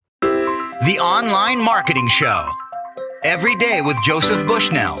The Online Marketing Show. Every day with Joseph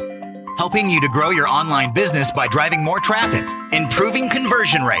Bushnell, helping you to grow your online business by driving more traffic, improving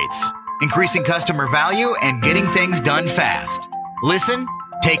conversion rates, increasing customer value, and getting things done fast. Listen,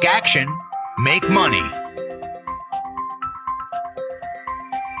 take action, make money.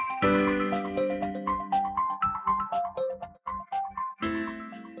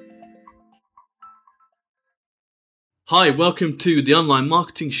 Hi, welcome to the Online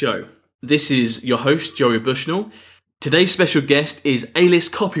Marketing Show. This is your host, Joey Bushnell. Today's special guest is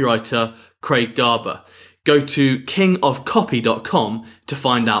A-list copywriter Craig Garber. Go to kingofcopy.com to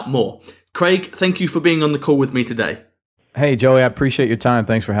find out more. Craig, thank you for being on the call with me today. Hey, Joey, I appreciate your time.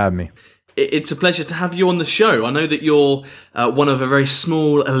 Thanks for having me. It's a pleasure to have you on the show. I know that you're one of a very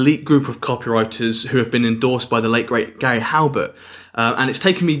small elite group of copywriters who have been endorsed by the late great Gary Halbert. And it's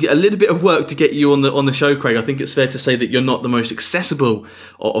taken me a little bit of work to get you on the show, Craig. I think it's fair to say that you're not the most accessible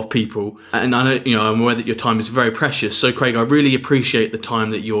of people. And I know, I'm aware that your time is very precious. So, Craig, I really appreciate the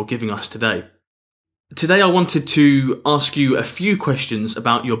time that you're giving us today. Today, I wanted to ask you a few questions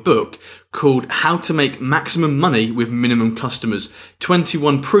about your book called How to Make Maximum Money with Minimum Customers,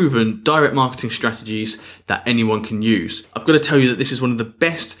 21 Proven Direct Marketing Strategies that anyone can use. I've got to tell you that this is one of the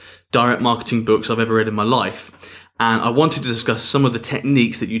best direct marketing books I've ever read in my life. And I wanted to discuss some of the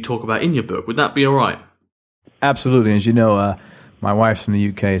techniques that you talk about in your book. Would that be all right? Absolutely. As you know, my wife's from the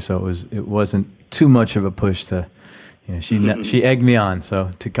UK, so it wasn't too much of a push to, she egged me on,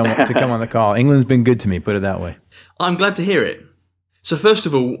 so to come on the call. England's been good to me, put it that way. I'm glad to hear it. So first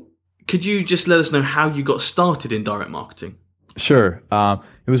of all, could you just let us know how you got started in direct marketing? Sure.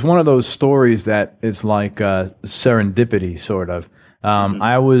 It was one of those stories that it's like serendipity, sort of.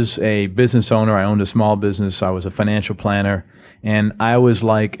 I was a business owner. I owned a small business. I was a financial planner, and I was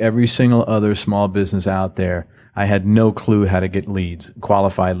like every single other small business out there. I had no clue how to get leads,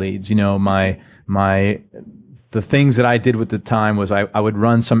 qualified leads. The things that I did with the time was I would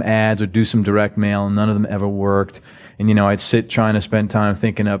run some ads or do some direct mail, and none of them ever worked. And, I'd sit trying to spend time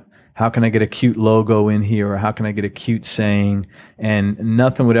thinking up, how can I get a cute logo in here, or how can I get a cute saying? And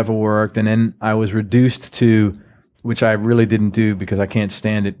nothing would ever work. And then I was reduced to, which I really didn't do because I can't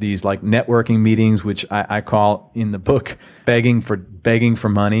stand it, these like networking meetings, which I call in the book begging for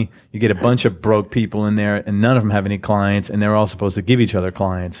money. You get a bunch of broke people in there, and none of them have any clients, and they're all supposed to give each other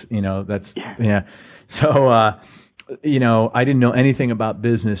clients. So, I didn't know anything about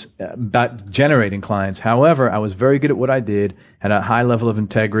business, about generating clients. However, I was very good at what I did, had a high level of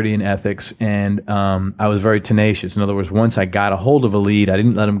integrity and ethics, and I was very tenacious. In other words, once I got a hold of a lead, I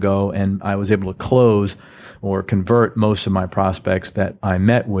didn't let them go, and I was able to close or convert most of my prospects that I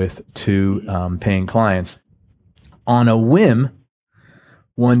met with to paying clients. On a whim,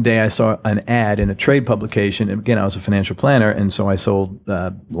 one day I saw an ad in a trade publication. And again, I was a financial planner, and so I sold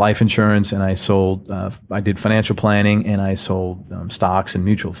life insurance, and I did financial planning, and I sold stocks and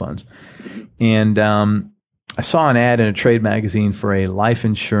mutual funds. And I saw an ad in a trade magazine for a life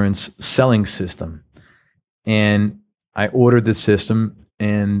insurance selling system. And I ordered the system,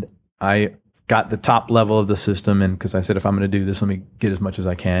 and I got the top level of the system, and because I said, if I'm going to do this, let me get as much as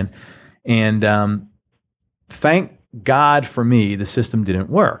I can. And thank God for me, the system didn't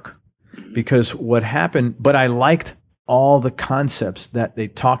work, because what happened, but I liked all the concepts that they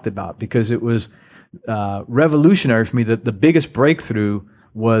talked about, because it was revolutionary for me. The biggest breakthrough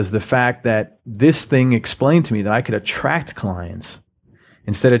was the fact that this thing explained to me that I could attract clients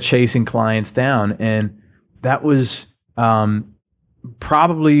instead of chasing clients down. And that was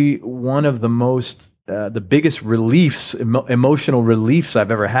probably one of the most, the biggest reliefs, emotional reliefs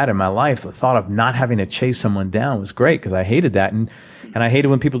I've ever had in my life. The thought of not having to chase someone down was great, because I hated that. And I hated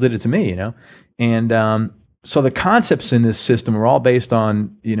when people did it to me, And so the concepts in this system were all based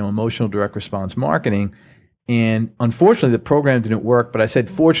on, emotional direct response marketing. And unfortunately, the program didn't work. But I said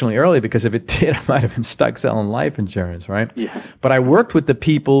fortunately early, because if it did, I might have been stuck selling life insurance, right? Yeah. But I worked with the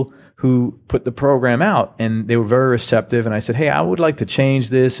people who put the program out, and they were very receptive. And I said, hey, I would like to change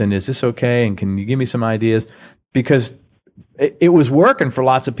this, and is this okay? And can you give me some ideas? Because it was working for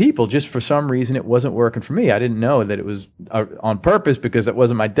lots of people. Just for some reason, it wasn't working for me. I didn't know that it was on purpose, because it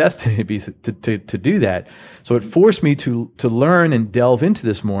wasn't my destiny to do that. So it forced me to learn and delve into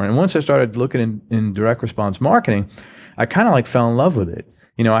this more. And once I started looking in direct response marketing, I kind of fell in love with it.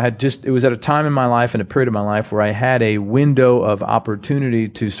 It was at a time in my life and a period of my life where I had a window of opportunity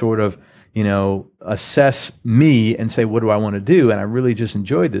to sort of, assess me and say, what do I want to do? And I really just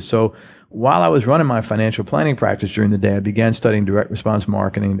enjoyed this. So while I was running my financial planning practice during the day, I began studying direct response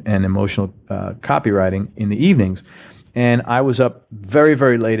marketing and emotional copywriting in the evenings. And I was up very,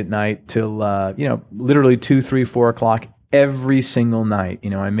 very late at night till, literally 2, 3, 4 o'clock every single night.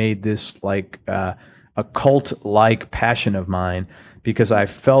 I made this like a cult-like passion of mine because I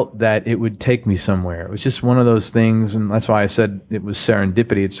felt that it would take me somewhere. It was just one of those things, and that's why I said it was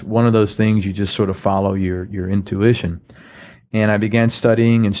serendipity. It's one of those things you just sort of follow your intuition. And I began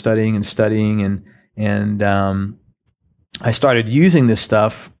studying and studying and studying, and I started using this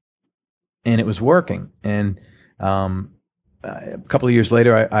stuff, and it was working. And a couple of years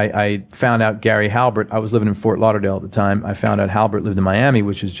later, I found out Gary Halbert. I was living in Fort Lauderdale at the time. I found out Halbert lived in Miami,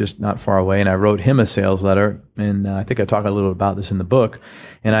 which is just not far away, and I wrote him a sales letter. And I think I talk a little about this in the book.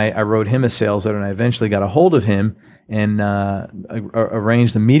 And I wrote him a sales letter, and I eventually got a hold of him and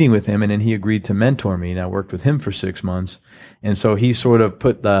arranged a meeting with him, and then he agreed to mentor me. And I worked with him for 6 months. And so he sort of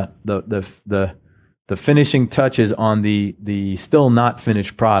put the finishing touches on the still not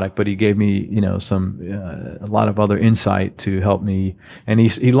finished product, but he gave me, a lot of other insight to help me. And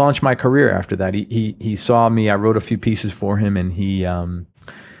he launched my career after that. He saw me. I wrote a few pieces for him, and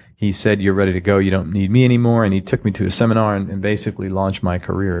he said, "You're ready to go. You don't need me anymore." And he took me to a seminar and basically launched my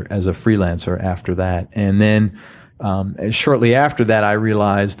career as a freelancer after that. And then shortly after that, I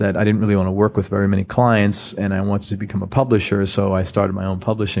realized that I didn't really want to work with very many clients, and I wanted to become a publisher. So I started my own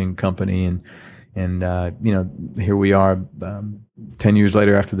publishing company, and here we are 10 years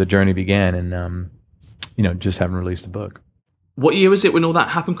later after the journey began, and just haven't released a book. What year was it when all that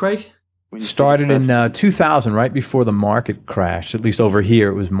happened, Craig? Started in 2000, right before the market crashed. At least over here,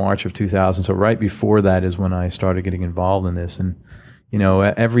 it was March of 2000. So right before that is when I started getting involved in this. And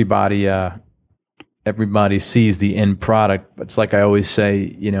everybody sees the end product. It's like I always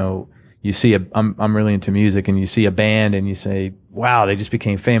say, you see I'm really into music, and you see a band and you say, wow, they just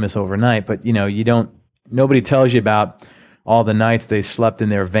became famous overnight. But nobody tells you about all the nights they slept in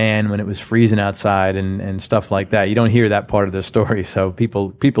their van when it was freezing outside and stuff like that. You don't hear that part of the story. So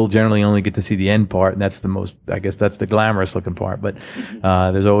people generally only get to see the end part, and that's that's the glamorous looking part. But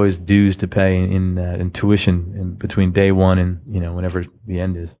there's always dues to pay in tuition in between day one and whenever the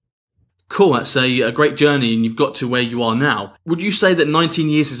end is. Cool, that's a great journey, and you've got to where you are now. Would you say that 19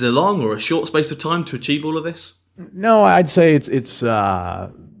 years is a long or a short space of time to achieve all of this? No, I'd say it's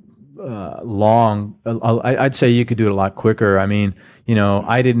long. I'd say you could do it a lot quicker. I mean,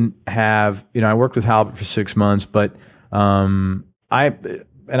 I didn't have, I worked with Halbert for 6 months, but I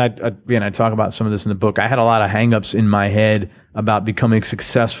talk about some of this in the book. I had a lot of hangups in my head about becoming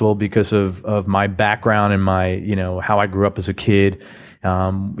successful because of my background and my, how I grew up as a kid.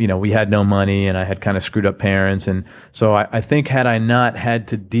 We had no money, and I had kind of screwed up parents. And so I think had I not had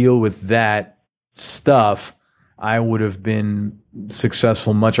to deal with that stuff, I would have been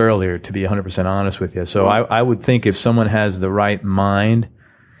successful much earlier, to be 100% honest with you. So I would think if someone has the right mind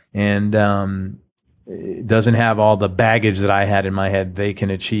and doesn't have all the baggage that I had in my head, they can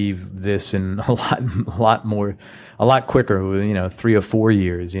achieve this in a lot quicker, 3 or 4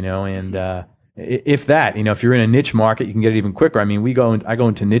 years, and if that, if you're in a niche market, you can get it even quicker. I mean, I go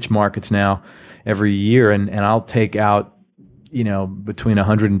into niche markets now every year, and I'll take out, between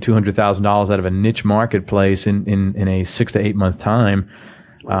 $100,000 and $200,000 out of a niche marketplace in a 6 to 8 month time.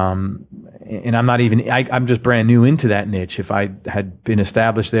 And I'm just brand new into that niche. If I had been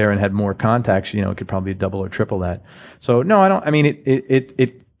established there and had more contacts, it could probably double or triple that. So no, I don't. I mean,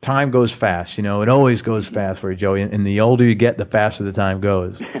 time goes fast. It always goes fast for you, Joey. And the older you get, the faster the time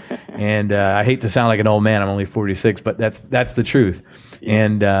goes. And I hate to sound like an old man. I'm only 46, but that's the truth.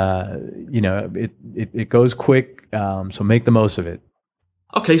 And it goes quick. So make the most of it.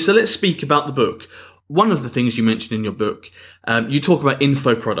 Okay, so let's speak about the book. One of the things you mentioned in your book, you talk about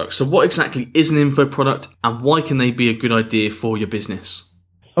info products. So what exactly is an info product, and why can they be a good idea for your business?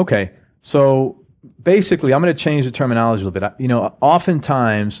 Okay, so basically, I'm going to change the terminology a little bit.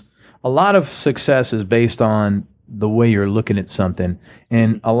 Oftentimes, a lot of success is based on the way you're looking at something.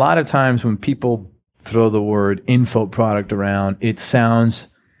 And a lot of times when people throw the word info product around, it sounds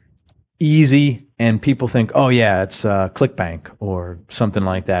easy, and people think, oh yeah, it's ClickBank or something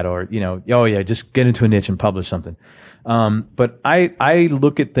like that, or oh yeah, just get into a niche and publish something. But I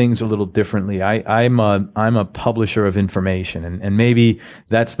look at things a little differently. I'm a publisher of information, and maybe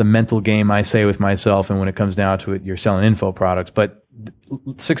that's the mental game I say with myself. And when it comes down to it, you're selling info products. But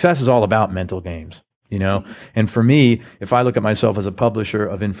success is all about mental games. And for me, if I look at myself as a publisher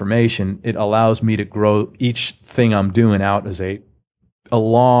of information, it allows me to grow each thing I'm doing out as a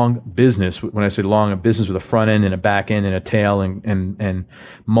long business. When I say long, a business with a front end and a back end and a tail and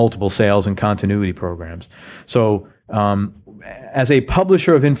multiple sales and continuity programs. So as a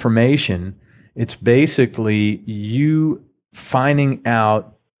publisher of information, it's basically you finding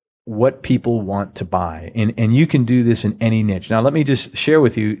out what people want to buy. And you can do this in any niche. Now, let me just share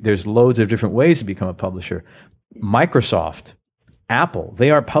with you, there's loads of different ways to become a publisher. Microsoft, Apple,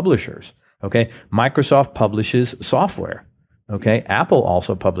 they are publishers. Okay. Microsoft publishes software. Okay. Apple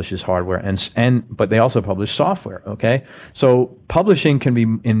also publishes hardware but they also publish software. Okay. So publishing can be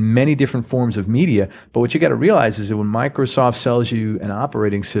in many different forms of media, but what you got to realize is that when Microsoft sells you an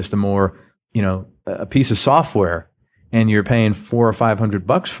operating system or, a piece of software and you're paying $400 or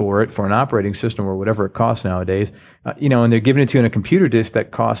 $500 for it for an operating system or whatever it costs nowadays, and they're giving it to you on a computer disk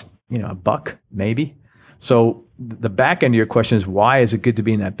that costs, $1 maybe. So the back end of your question is, why is it good to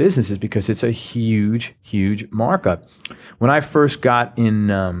be in that business? Is because it's a huge, huge markup. When I first got in,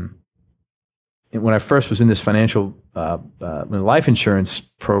 when I first was in this financial life insurance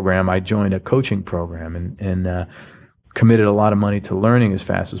program, I joined a coaching program and committed a lot of money to learning as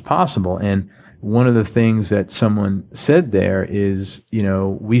fast as possible. And one of the things that someone said there is,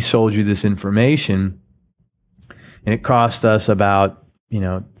 we sold you this information and it cost us about,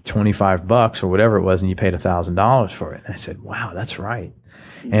 $25 or whatever it was, and you paid $1,000 for it. And I said, wow, that's right.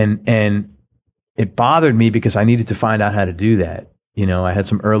 And it bothered me because I needed to find out how to do that. I had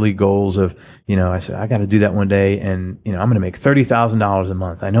some early goals of, I said, I got to do that one day, and, I'm going to make $30,000 a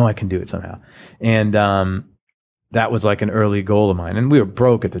month. I know I can do it somehow. And that was like an early goal of mine. And we were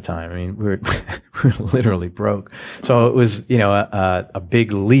broke at the time. I mean, we were literally broke. So it was, a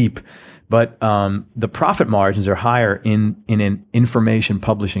big leap. But the profit margins are higher in an information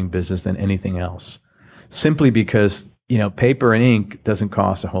publishing business than anything else, simply because paper and ink doesn't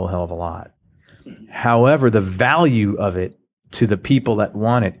cost a whole hell of a lot. However, the value of it to the people that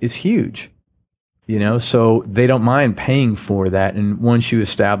want it is huge. So they don't mind paying for that. And once you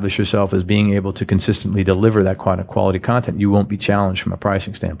establish yourself as being able to consistently deliver that quality content, you won't be challenged from a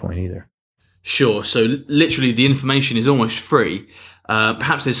pricing standpoint either. Sure. So literally, the information is almost free.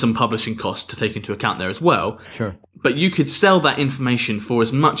 Perhaps there's some publishing costs to take into account there as well. Sure. But you could sell that information for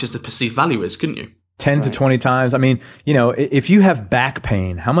as much as the perceived value is, couldn't you? 10 to 20 times. I mean, if you have back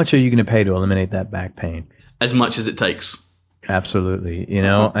pain, how much are you going to pay to eliminate that back pain? As much as it takes. Absolutely.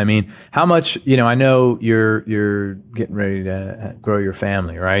 I mean, how much, I know you're getting ready to grow your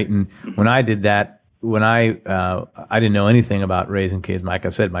family, right? And when I did that, when I didn't know anything about raising kids. Like I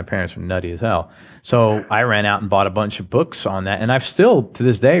said, my parents were nutty as hell. So I ran out and bought a bunch of books on that. And I've still, to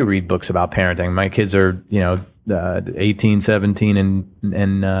this day, read books about parenting. My kids are, 18, 17,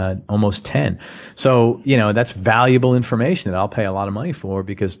 and almost 10. So, that's valuable information that I'll pay a lot of money for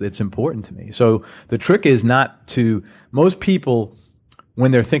because it's important to me. So the trick is most people,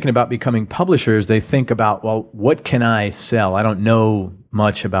 when they're thinking about becoming publishers, they think about, well, what can I sell? I don't know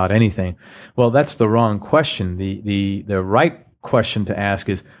much about anything. Well, that's the wrong question. The right question to ask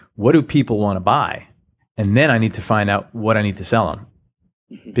is, what do people want to buy? And then I need to find out what I need to sell them.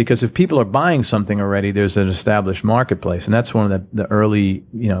 Because if people are buying something already, there's an established marketplace. And that's one of the early,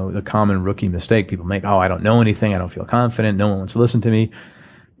 the common rookie mistake people make. Oh, I don't know anything. I don't feel confident. No one wants to listen to me.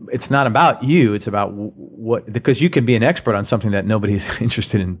 It's not about you. It's about because you can be an expert on something that nobody's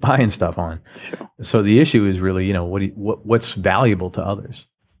interested in buying stuff on. Sure. So the issue is really, what's valuable to others.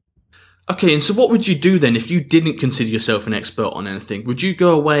 Okay, and so what would you do then if you didn't consider yourself an expert on anything? Would you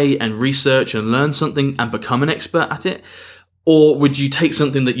go away and research and learn something and become an expert at it? Or would you take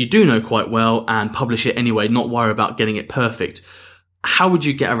something that you do know quite well and publish it anyway, not worry about getting it perfect? How would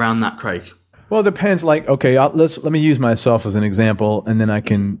you get around that, Craig? Well, it depends. Like, okay, let me use myself as an example, and then I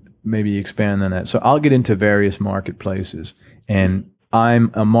can maybe expand on that. So I'll get into various marketplaces, and I'm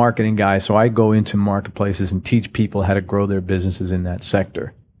a marketing guy, so I go into marketplaces and teach people how to grow their businesses in that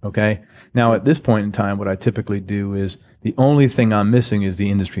sector. Okay. Now, at this point in time, what I typically do is the only thing I'm missing is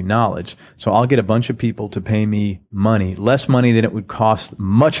the industry knowledge. So I'll get a bunch of people to pay me money, less money than it would cost,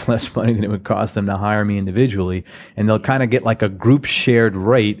 much less money than it would cost them to hire me individually. And they'll kind of get like a group shared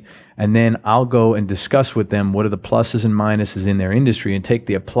rate. And then I'll go and discuss with them what are the pluses and minuses in their industry and take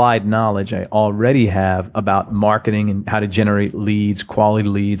the applied knowledge I already have about marketing and how to generate leads, quality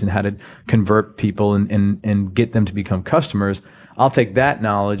leads, and how to convert people and get them to become customers. I'll take that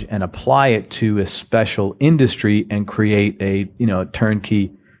knowledge and apply it to a special industry and create a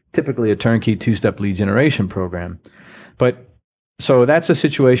turnkey, typically a turnkey two-step lead generation program. But so that's a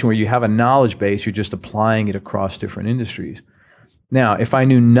situation where you have a knowledge base, you're just applying it across different industries. Now, if I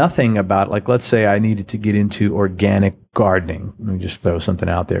knew nothing about, like, let's say I needed to get into organic gardening. Let me just throw something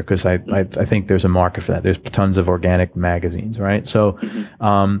out there because I think there's a market for that. There's tons of organic magazines, right? So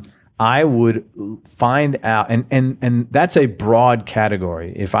I would find out, and that's a broad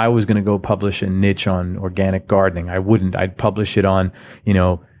category. If I was going to go publish a niche on organic gardening, I wouldn't. I'd publish it on,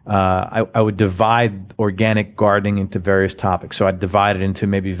 I would divide organic gardening into various topics. So I'd divide it into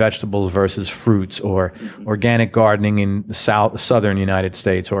maybe vegetables versus fruits, or organic gardening in the southern United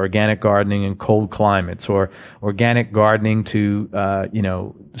States, or organic gardening in cold climates, or organic gardening to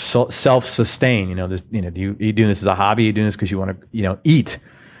self-sustain. Are you doing this as a hobby? Are you doing this because you want to eat,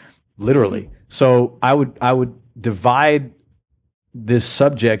 literally? So I would divide this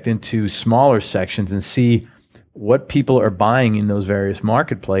subject into smaller sections and see what people are buying in those various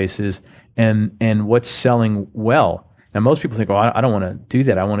marketplaces and what's selling well. Now, most people think, oh, I don't want to do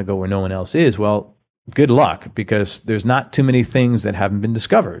that. I want to go where no one else is. Well, good luck, because there's not too many things that haven't been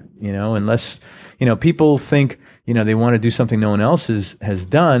discovered, unless, people think, they want to do something no one else has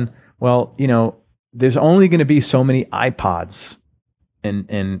done. Well, there's only going to be so many iPods and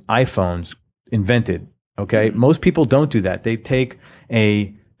iPhones invented. Okay. Most people don't do that. They take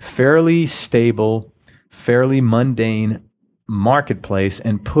a fairly stable, fairly mundane marketplace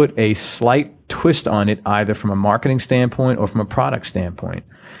and put a slight twist on it, either from a marketing standpoint or from a product standpoint.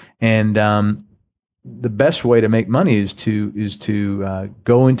 And the best way to make money is to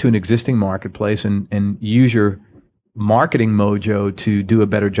go into an existing marketplace and use your marketing mojo to do a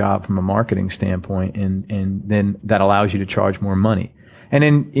better job from a marketing standpoint, and then that allows you to charge more money. And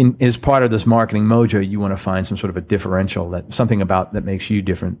then as part of this marketing mojo, you want to find some sort of a differential, that makes you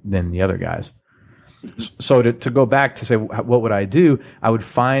different than the other guys. So to go back to say, what would I do? I would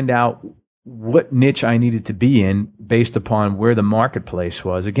find out what niche I needed to be in based upon where the marketplace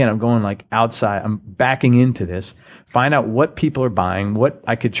was. Again, I'm going like outside. I'm backing into this. Find out what people are buying, what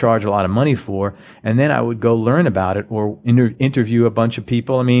I could charge a lot of money for, and then I would go learn about it or interview a bunch of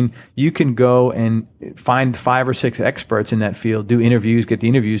people. I mean, you can go and find 5 or 6 experts in that field, do interviews, get the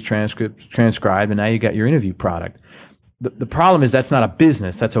interviews transcribed, and now you got your interview product. The problem is that's not a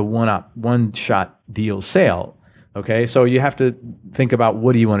business. That's a one-shot deal sale. Okay, so you have to think about,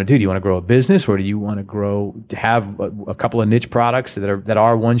 what do you want to do? Do you want to grow a business, or do you want to have a couple of niche products that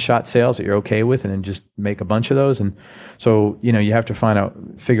are one-shot sales that you're okay with, and then just make a bunch of those? And so you have to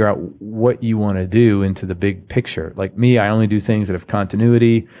figure out what you want to do into the big picture. Like me, I only do things that have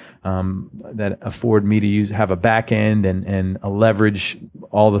continuity, that afford me to have a back end and leverage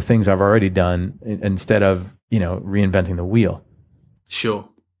all the things I've already done instead of reinventing the wheel. Sure.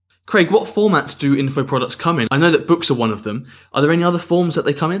 Craig, what formats do info products come in? I know that books are one of them. Are there any other forms that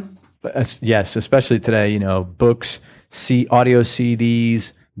they come in? Yes, especially today, books, audio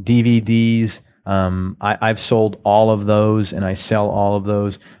CDs, DVDs. I've sold all of those, and I sell all of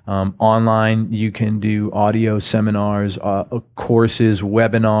those. Online, you can do audio seminars, courses,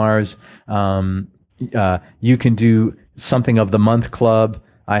 webinars. You can do something of the month club.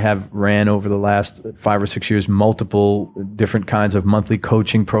 I have ran over the last 5 or 6 years multiple different kinds of monthly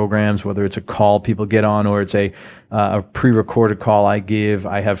coaching programs, whether it's a call people get on or it's a pre-recorded call I give.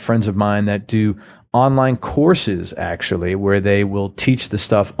 I have friends of mine that do online courses, actually, where they will teach the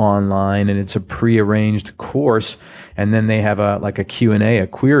stuff online, and it's a pre-arranged course, and then they have a Q&A, a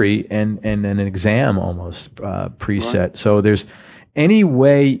query, and an exam almost preset. Right. So there's any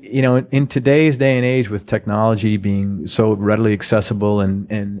way, in today's day and age, with technology being so readily accessible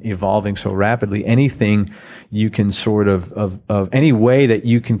and evolving so rapidly, anything you can sort of any way that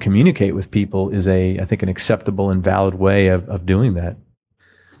you can communicate with people is I think an acceptable and valid way of doing that.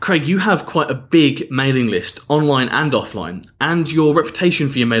 Craig, you have quite a big mailing list, online and offline, and your reputation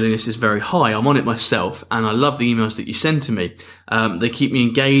for your mailing list is very high. I'm on it myself, and I love the emails that you send to me. They keep me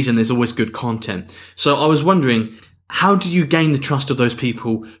engaged, and there's always good content. So I was wondering, how do you gain the trust of those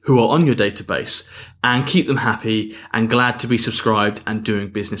people who are on your database and keep them happy and glad to be subscribed and doing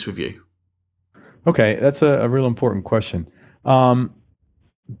business with you? Okay, that's a real important question.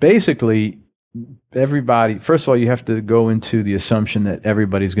 Basically, everybody, first of all, you have to go into the assumption that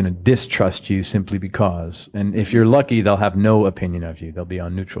everybody's going to distrust you simply because. And if you're lucky, they'll have no opinion of you. They'll be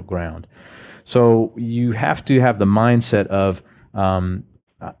on neutral ground. So you have to have the mindset of,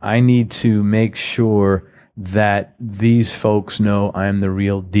 I need to make sure that these folks know I'm the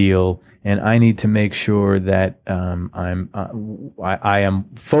real deal, and I need to make sure that I am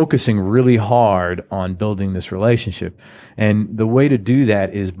focusing really hard on building this relationship. And the way to do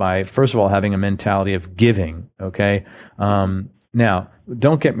that is by, first of all, having a mentality of giving. Okay. Now,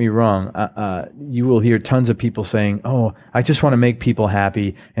 don't get me wrong. You will hear tons of people saying, "Oh, I just want to make people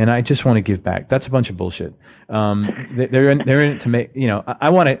happy, and I just want to give back." That's a bunch of bullshit. They're in it to make. I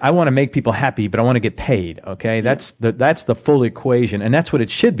want to make people happy, but I want to get paid. Okay, that's the full equation, and that's what it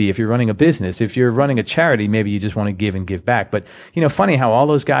should be if you're running a business. If you're running a charity, maybe you just want to give and give back. But funny how all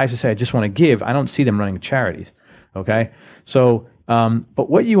those guys who say, "I just want to give," I don't see them running charities. Okay, so but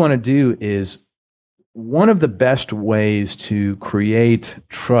what you want to do is one of the best ways to create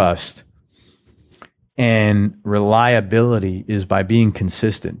trust and reliability is by being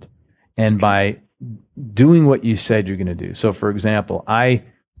consistent and by doing what you said you're going to do. So, for example, I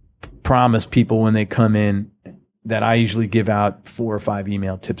promise people when they come in that I usually give out 4 or 5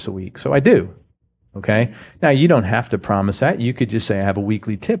 email tips a week. So I do. Okay. Now, you don't have to promise that. You could just say I have a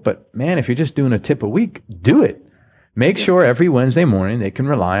weekly tip. But man, if you're just doing a tip a week, do it. Make sure every Wednesday morning they can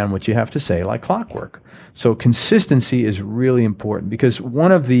rely on what you have to say like clockwork. So consistency is really important, because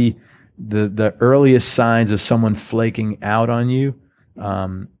one of the earliest signs of someone flaking out on you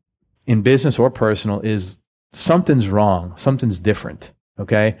in business or personal is something's wrong, something's different.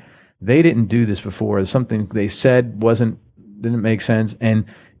 Okay. They didn't do this before. Something they said didn't make sense. And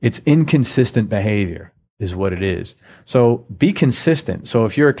it's inconsistent behavior is what it is. So be consistent. So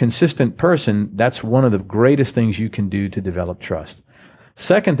if you're a consistent person, that's one of the greatest things you can do to develop trust.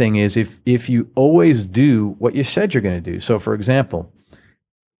 Second thing is if you always do what you said you're going to do. So for example,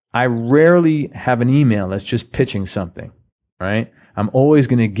 I rarely have an email that's just pitching something, right? I'm always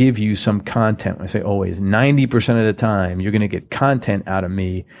going to give you some content. When I say always, 90% of the time, you're going to get content out of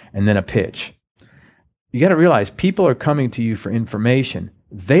me and then a pitch. You got to realize people are coming to you for information.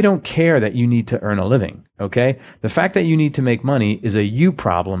 They don't care that you need to earn a living, okay? The fact that you need to make money is a you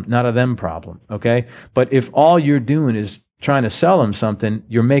problem, not a them problem, okay? But if all you're doing is trying to sell them something,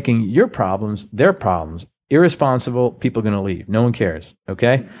 you're making your problems their problems. Irresponsible, people are going to leave. No one cares,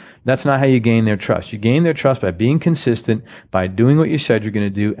 okay? That's not how you gain their trust. You gain their trust by being consistent, by doing what you said you're going to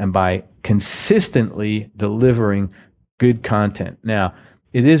do, and by consistently delivering good content. Now,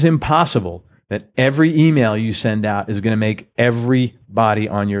 it is impossible that every email you send out is going to make everybody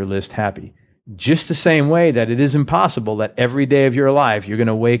on your list happy. Just the same way that it is impossible that every day of your life you're going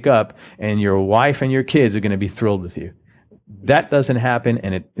to wake up and your wife and your kids are going to be thrilled with you. That doesn't happen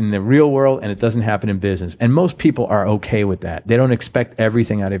in the real world, and it doesn't happen in business. And most people are okay with that. They don't expect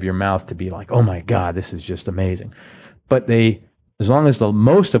everything out of your mouth to be like, oh my God, this is just amazing. But as long as the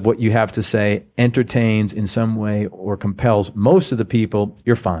most of what you have to say entertains in some way or compels most of the people,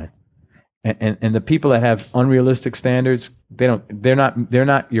 you're fine. And the people that have unrealistic standards, they're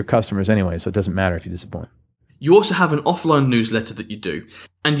not your customers anyway, so it doesn't matter if you disappoint. You also have an offline newsletter that you do,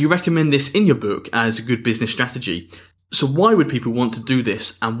 and you recommend this in your book as a good business strategy. So why would people want to do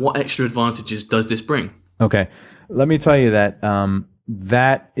this, and what extra advantages does this bring? Okay, let me tell you that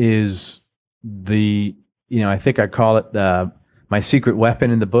that is I think I call it my secret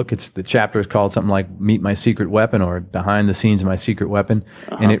weapon in the book. The chapter is called something like Meet My Secret Weapon or Behind the Scenes of My Secret Weapon.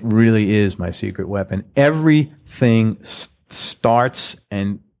 And it really is my secret weapon. Everything starts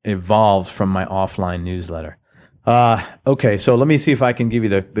and evolves from my offline newsletter. Okay, so let me see if I can give you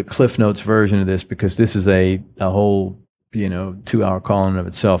the Cliff Notes version of this, because this is a whole 2-hour call in and of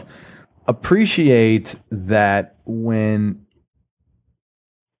itself. Appreciate that when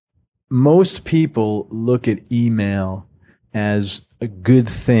most people look at email as a good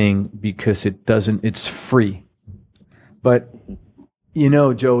thing because it's free. But,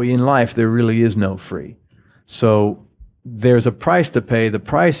 Joey, in life, there really is no free. So there's a price to pay. The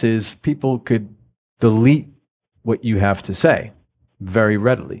price is people could delete what you have to say very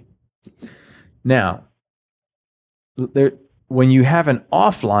readily. Now, when you have an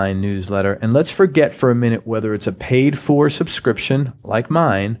offline newsletter, and let's forget for a minute whether it's a paid-for subscription like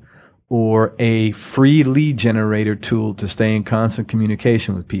mine or a free lead generator tool to stay in constant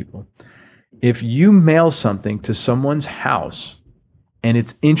communication with people. If you mail something to someone's house and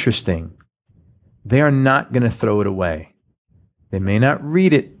it's interesting, they are not going to throw it away. They may not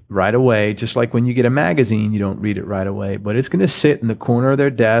read it right away, just like when you get a magazine, you don't read it right away, but it's going to sit in the corner of their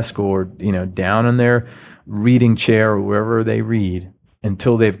desk or, down on their reading chair or wherever they read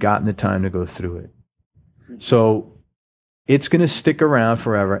until they've gotten the time to go through it. So it's going to stick around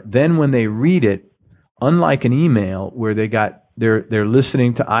forever. Then when they read it, unlike an email where they're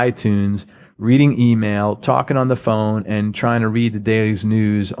listening to iTunes, reading email, talking on the phone, and trying to read the day's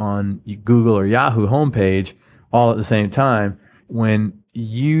news on Google or Yahoo homepage all at the same time, when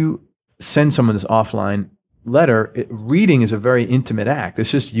you send someone this offline letter, reading is a very intimate act.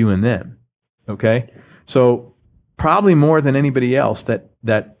 It's just you and them, okay? So probably more than anybody else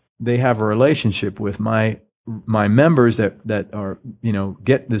that they have a relationship with my members that are,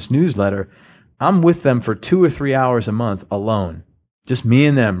 get this newsletter, I'm with them for 2 or 3 hours a month alone, just me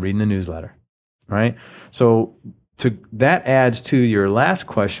and them reading the newsletter, right? So that adds to your last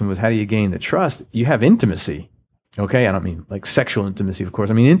question was how do you gain the trust? You have intimacy, okay? I don't mean like sexual intimacy, of course.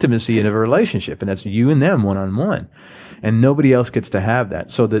 I mean intimacy in a relationship, and that's you and them one-on-one, and nobody else gets to have that.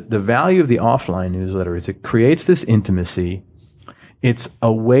 So the value of the offline newsletter is it creates this intimacy. It's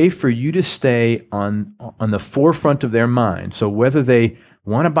a way for you to stay on the forefront of their mind. So whether they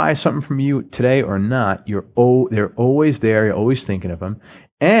want to buy something from you today or not, they're always there. You're always thinking of them.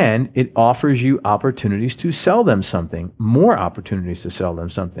 And it offers you opportunities to sell them something, more opportunities to sell them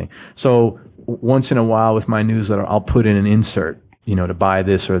something. So once in a while with my newsletter, I'll put in an insert, to buy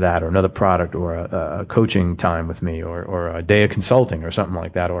this or that, or another product, or a coaching time with me, or a day of consulting, or something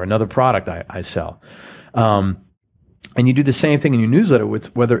like that, or another product I sell. And you do the same thing in your newsletter,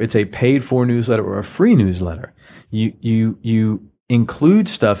 whether it's a paid for newsletter or a free newsletter. You include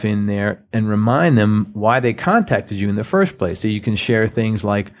stuff in there and remind them why they contacted you in the first place. So you can share things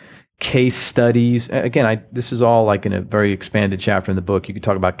like case studies. Again, this is all like in a very expanded chapter in the book. You can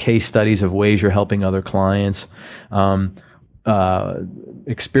talk about case studies of ways you're helping other clients,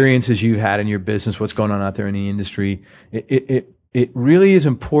 experiences you've had in your business, what's going on out there in the industry. It really is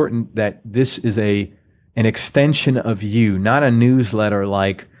important that this is an extension of you, not a newsletter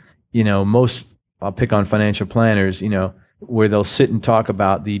like, most, I'll pick on financial planners, where they'll sit and talk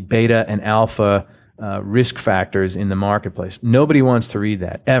about the beta and alpha risk factors in the marketplace. Nobody wants to read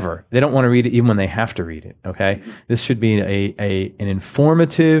that, ever. They don't want to read it even when they have to read it, okay? This should be an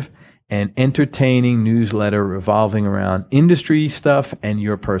informative and entertaining newsletter revolving around industry stuff and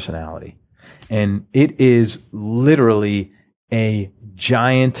your personality. And it is literally a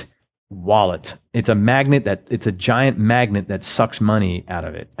giant wallet. It's a giant magnet that sucks money out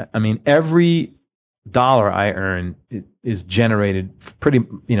of it. I mean, every dollar I earn is generated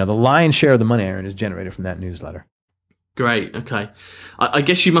the lion's share of the money I earn is generated from that newsletter. Great. Okay. I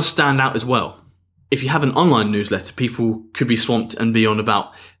guess you must stand out as well. If you have an online newsletter, people could be swamped and be on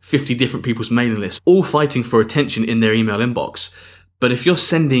about 50 different people's mailing lists, all fighting for attention in their email inbox. But if you're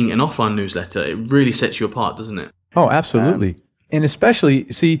sending an offline newsletter, it really sets you apart, doesn't it? Oh, absolutely. And especially,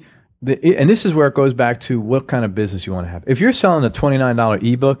 and this is where it goes back to what kind of business you want to have. If you're selling a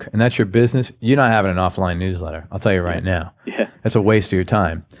 $29 ebook and that's your business, you're not having an offline newsletter. I'll tell you right now. Yeah. That's a waste of your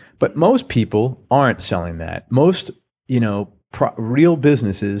time. But most people aren't selling that. Most, real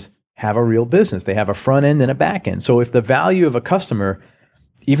businesses have a real business. They have a front end and a back end. So if the value of a customer,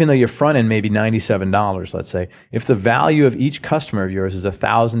 even though your front end may be $97, let's say, if the value of each customer of yours is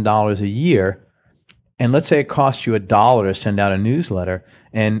 $1,000 a year, and let's say it costs you $1 to send out a newsletter,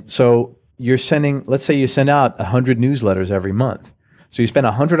 and so let's say you send out 100 newsletters every month. So you spend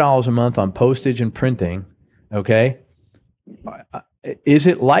 $100 a month on postage and printing, okay? Is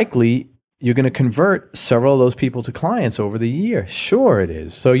it likely you're going to convert several of those people to clients over the year? Sure it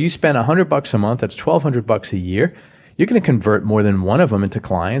is. So you spend $100 a month, that's $1,200 a year. You're going to convert more than one of them into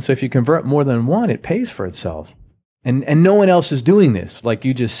clients. So if you convert more than one, it pays for itself. And no one else is doing this, like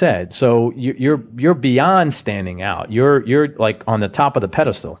you just said. So you're beyond standing out. You're like on the top of the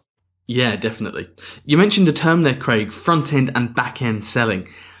pedestal. Yeah, definitely. You mentioned a term there, Craig, front end and back end selling.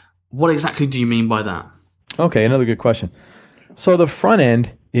 What exactly do you mean by that? Okay, another good question. So the front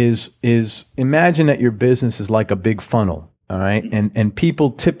end is imagine that your business is like a big funnel, all right? And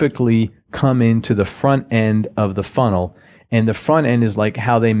people typically come into the front end of the funnel, and the front end is like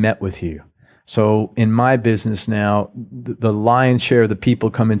how they met with you. So in my business now, the lion's share of the people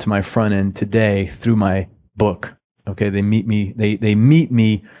come into my front end today through my book. Okay, they meet me. They meet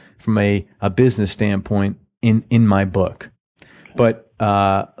me from a business standpoint in my book. But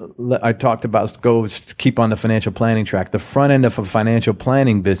I talked about, keep on the financial planning track. The front end of a financial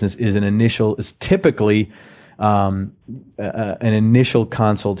planning business is typically an initial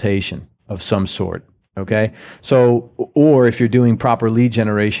consultation of some sort. Okay. So, or if you're doing proper lead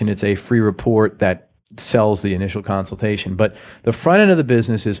generation, it's a free report that sells the initial consultation. But the front end of the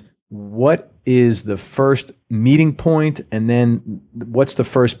business is, what is the first meeting point, and then what's the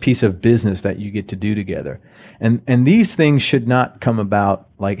first piece of business that you get to do together? And these things should not come about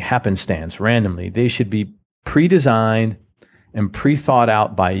like happenstance, randomly. They should be pre-designed and pre-thought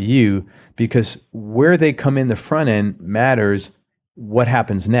out by you, because where they come in the front end matters what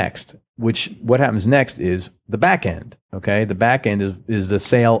happens next. What happens next is the back end, okay? The back end is the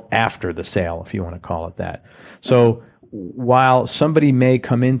sale after the sale, if you want to call it that. So while somebody may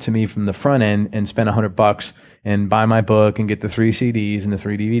come into me from the front end and spend $100 and buy my book and get the 3 CDs and the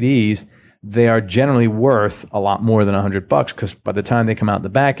 3 DVDs, they are generally worth a lot more than $100, because by the time they come out the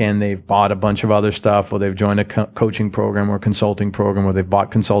back end, they've bought a bunch of other stuff, or they've joined a coaching program or consulting program, or they've bought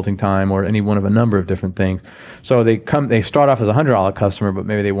consulting time, or any one of a number of different things. So they start off as a $100 customer, but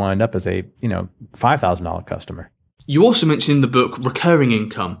maybe they wind up as a $5,000 customer. You also mentioned in the book recurring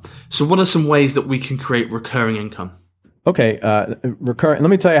income. So what are some ways that we can create recurring income? Okay, let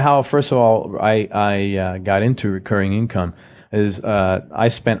me tell you how. First of all, I got into recurring income. I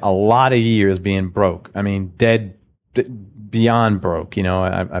spent a lot of years being broke. I mean, dead beyond broke.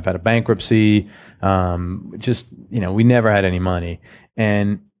 I've had a bankruptcy. We never had any money,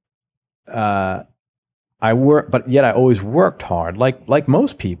 and I work, but yet I always worked hard, like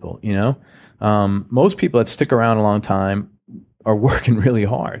most people. Most people that stick around a long time are working really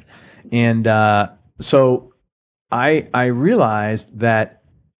hard, and so I realized that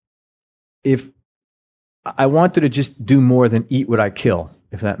if I wanted to just do more than eat what I kill,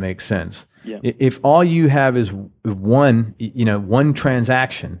 if that makes sense. Yeah. If all you have is one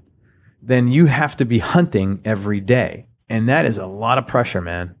transaction, then you have to be hunting every day. And that is a lot of pressure,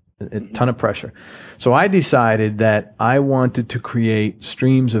 man. A ton of pressure. So I decided that I wanted to create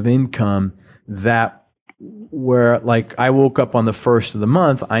streams of income that where, like, I woke up on the first of the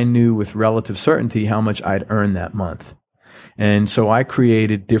month, I knew with relative certainty how much I'd earn that month. And so I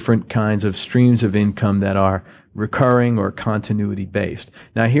created different kinds of streams of income that are recurring or continuity based.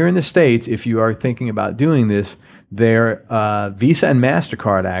 Now, here in the States, if you are thinking about doing this, Visa and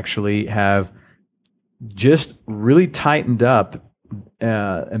MasterCard actually have just really tightened up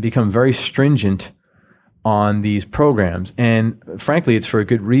and become very stringent on these programs. And frankly, it's for a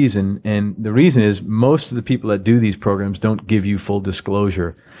good reason. And the reason is most of the people that do these programs don't give you full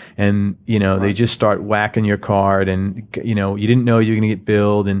disclosure. And, they just start whacking your card and, you didn't know you were going to get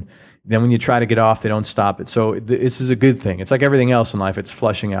billed. And then when you try to get off, they don't stop it. So this is a good thing. It's like everything else in life. It's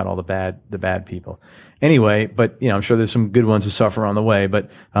flushing out all the bad people. Anyway, but, I'm sure there's some good ones who suffer on the way,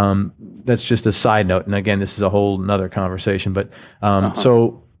 but that's just a side note. And again, this is a whole nother conversation. But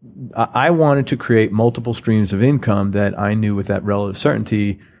so I wanted to create multiple streams of income that I knew with that relative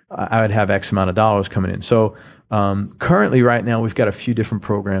certainty I would have X amount of dollars coming in. So currently right now we've got a few different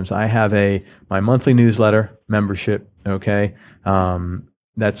programs. I have my monthly newsletter membership, okay?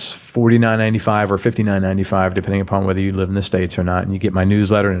 That's $49.95 or $59.95 depending upon whether you live in the States or not, and you get my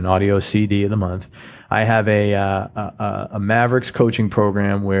newsletter and an audio CD of the month. I have a Mavericks coaching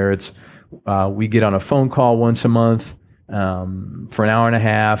program where we get on a phone call once a month for an hour and a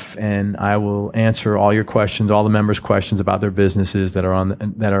half, and I will answer all your questions, all the members' questions about their businesses that are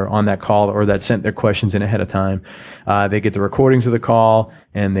on that call or that sent their questions in ahead of time. They get the recordings of the call,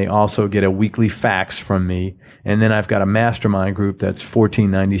 and they also get a weekly fax from me. And then I've got a mastermind group that's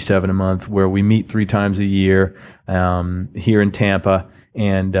 $14.97 a month, where we meet 3 times a year here in Tampa,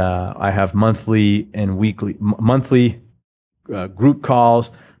 and I have monthly group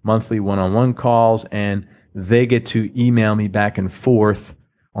calls, monthly one-on-one calls, and they get to email me back and forth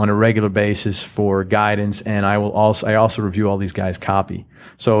on a regular basis for guidance, and I also review all these guys' copy.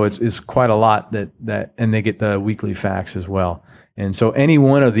 So it's quite a lot that and they get the weekly fax as well. And so any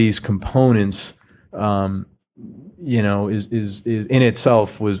one of these components, is in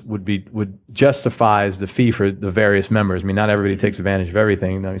itself would justifies the fee for the various members. I mean, not everybody takes advantage of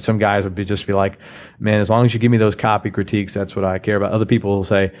everything. I mean, some guys would just be like, man, as long as you give me those copy critiques, that's what I care about. Other people will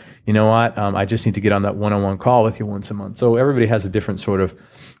say, you know what, I just need to get on that one-on-one call with you once a month. So everybody has a different sort of,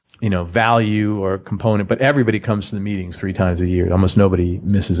 value or component, but everybody comes to the meetings 3 times a year. Almost nobody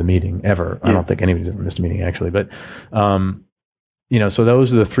misses a meeting ever. Yeah. I don't think anybody's ever missed a meeting actually, but, so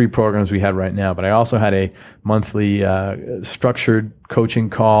those are the 3 programs we have right now. But I also had a monthly structured coaching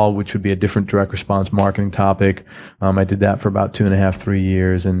call, which would be a different direct response marketing topic. I did that for about 2.5, 3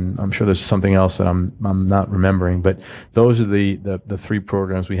 years, and I'm sure there's something else that I'm not remembering. But those are the 3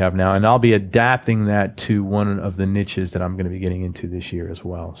 programs we have now, and I'll be adapting that to one of the niches that I'm going to be getting into this year as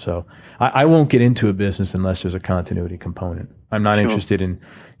well. So I won't get into a business unless there's a continuity component. I'm not interested in,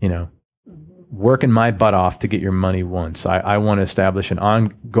 working my butt off to get your money once. I want to establish an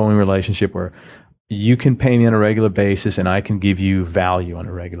ongoing relationship where you can pay me on a regular basis and I can give you value on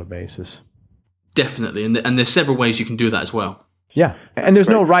a regular basis. Definitely. And there's several ways you can do that as well. Yeah. And there's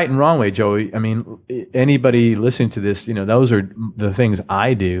no right and wrong way, Joey. I mean, anybody listening to this, those are the things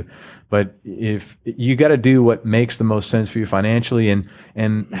I do. But if you got to do what makes the most sense for you financially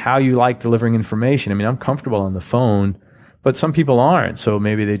and how you like delivering information. I mean, I'm comfortable on the phone, but some people aren't. So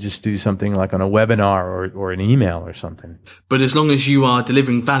maybe they just do something like on a webinar or an email or something. But as long as you are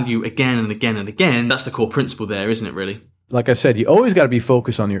delivering value again and again and again, that's the core principle there, isn't it, really? Like I said, you always got to be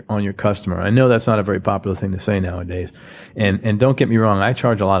focused on your customer. I know that's not a very popular thing to say nowadays. And don't get me wrong, I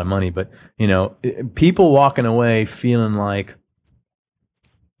charge a lot of money, but people walking away feeling like,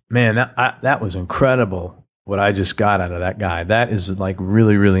 man, that was incredible what I just got out of that guy. That is like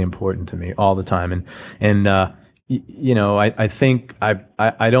really, really important to me all the time. I think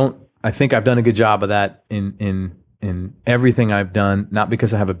I've done a good job of that in everything I've done, not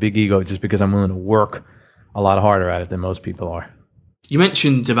because I have a big ego, just because I'm willing to work a lot harder at it than most people are. You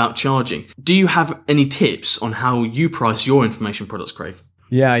mentioned about charging. Do you have any tips on how you price your information products, Craig?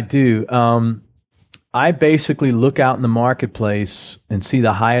 Yeah, I do. I basically look out in the marketplace and see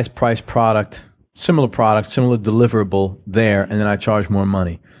the highest priced product, similar deliverable there, and then I charge more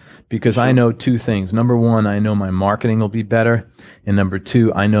money. Because I know two things. Number one, I know my marketing will be better. And number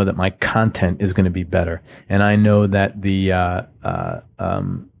two, I know that my content is going to be better. And I know that the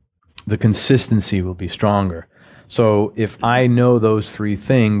consistency will be stronger. So if I know those three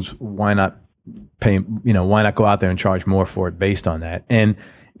things, why not why not go out there and charge more for it based on that? And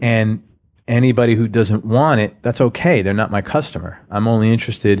anybody who doesn't want it, that's okay. They're not my customer. I'm only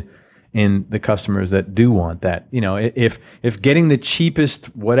interested in the customers that do want that. If getting the cheapest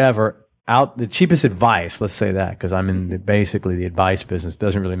the cheapest advice, let's say that, because I'm in basically the advice business,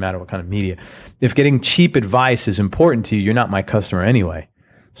 doesn't really matter what kind of media. If getting cheap advice is important to you, you're not my customer anyway.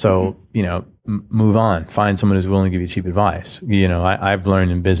 So, move on, find someone who's willing to give you cheap advice. I've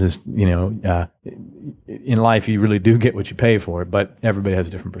learned in business, in life, you really do get what you pay for, but everybody has a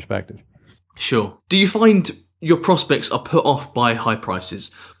different perspective. Sure. Do you find your prospects are put off by high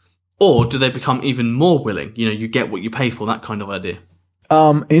prices? Or do they become even more willing? You get what you pay for, that kind of idea.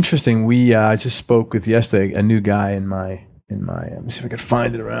 Interesting. I just spoke with yesterday a new guy in my. Let me see if I can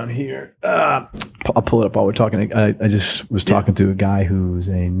find it around here. I'll pull it up while we're talking. I just was talking to a guy who's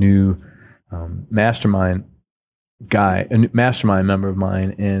a new mastermind guy, a new mastermind member of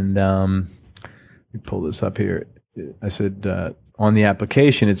mine, and let me pull this up here. I said on the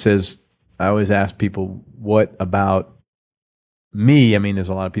application it says I always ask people, what about me? I mean, there's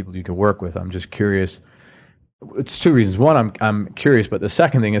a lot of people you can work with. I'm just curious. It's two reasons. One, I'm curious, but the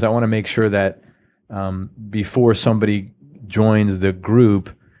second thing is I want to make sure that before somebody joins the group,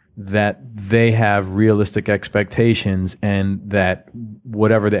 that they have realistic expectations, and that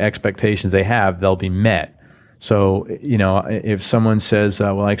whatever the expectations they have, they'll be met. So, if someone says,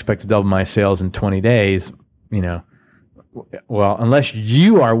 well, I expect to double my sales in 20 days, well, unless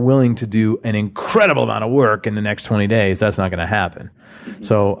you are willing to do an incredible amount of work in the next 20 days, that's not going to happen. Mm-hmm.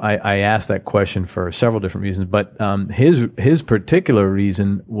 So I asked that question for several different reasons, but his particular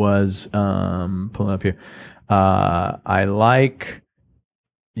reason was, pulling up here, I like,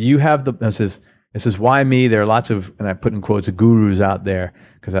 you have this is why me? There are lots of, and I put in quotes, gurus out there,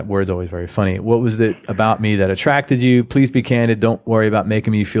 because that word's always very funny. What was it about me that attracted you? Please be candid. Don't worry about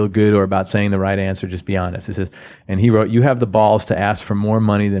making me feel good or about saying the right answer. Just be honest. It says, and he wrote, you have the balls to ask for more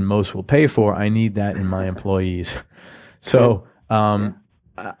money than most will pay for. I need that in my employees. So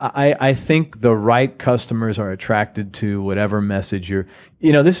I think the right customers are attracted to whatever message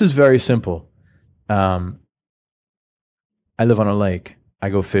this is very simple. I live on a lake. I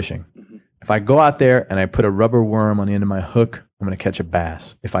go fishing. If I go out there and I put a rubber worm on the end of my hook, I'm going to catch a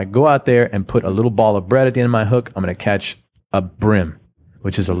bass. If I go out there and put a little ball of bread at the end of my hook, I'm going to catch a brim,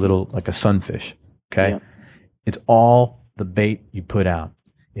 which is a little like a sunfish. Okay? Yeah. It's all the bait you put out.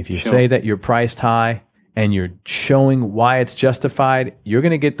 If you say that you're priced high and you're showing why it's justified, you're going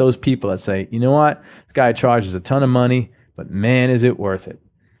to get those people that say, you know what? This guy charges a ton of money, but man, is it worth it.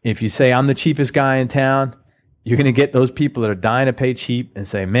 If you say I'm the cheapest guy in town, you're going to get those people that are dying to pay cheap and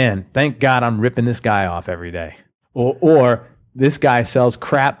say, man, thank God I'm ripping this guy off every day. Or this guy sells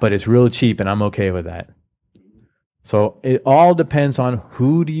crap, but it's real cheap and I'm okay with that. So it all depends on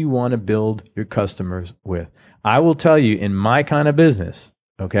who do you want to build your customers with. I will tell you, in my kind of business,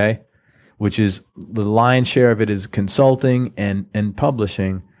 okay, which is the lion's share of it is consulting and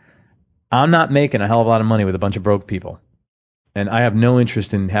publishing, I'm not making a hell of a lot of money with a bunch of broke people. And I have no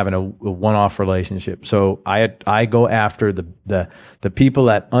interest in having a one-off relationship. So I go after the people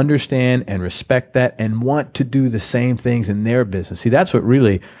that understand and respect that and want to do the same things in their business. See, that's what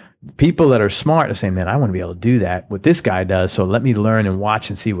really, people that are smart are saying, man, I want to be able to do that, what this guy does, so let me learn and watch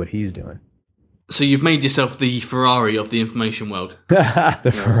and see what he's doing. So you've made yourself the Ferrari of the information world.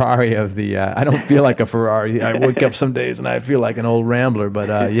 Ferrari of the, I don't feel like a Ferrari. I wake up some days and I feel like an old Rambler,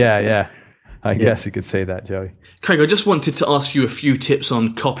 but yeah. I guess you could say that, Joey. Craig, I just wanted to ask you a few tips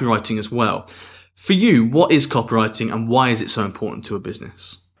on copywriting as well. For you, what is copywriting and why is it so important to a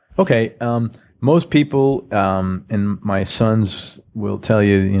business? Okay. Most people, and my sons will tell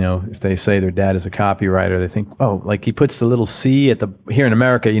you, if they say their dad is a copywriter, they think, oh, like he puts the little C here in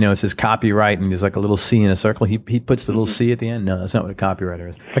America, it says copyright and there's like a little C in a circle. He puts the little C at the end. No, that's not what a copywriter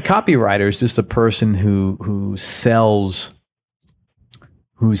is. A copywriter is just a person who sells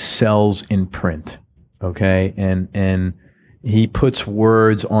in print, okay? And he puts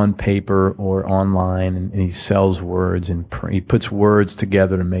words on paper or online, and he sells words in print. He puts words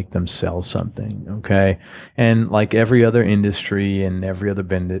together to make them sell something, okay? And like every other industry and every other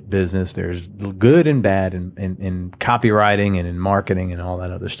business, there's good and bad in copywriting and in marketing and all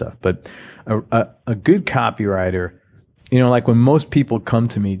that other stuff. But a good copywriter like when most people come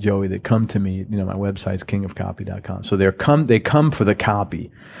to me, Joey, they come to me, my website's kingofcopy.com. So they come for the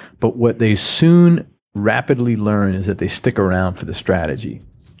copy. But what they soon rapidly learn is that they stick around for the strategy.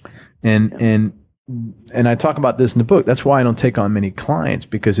 And I talk about this in the book. That's why I don't take on many clients,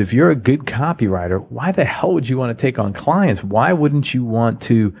 because if you're a good copywriter, why the hell would you want to take on clients? Why wouldn't you want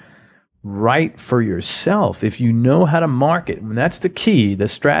to write for yourself if you know how to market? And that's the key, the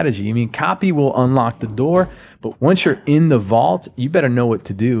strategy. I mean, copy will unlock the door, but once you're in the vault, you better know what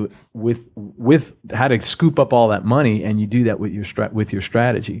to do with how to scoop up all that money, and you do that with your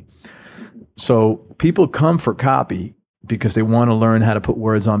strategy. So people come for copy because they want to learn how to put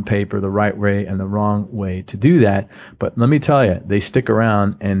words on paper the right way and the wrong way to do that. But let me tell you, they stick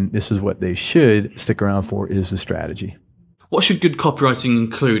around, and this is what they should stick around for, is the strategy. What should good copywriting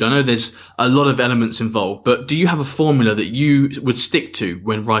include? I know there's a lot of elements involved, but do you have a formula that you would stick to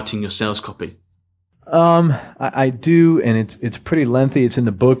when writing your sales copy? I do, and it's pretty lengthy. It's in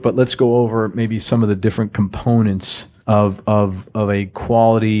the book, but let's go over maybe some of the different components of a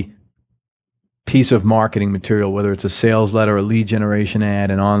quality piece of marketing material, whether it's a sales letter, a lead generation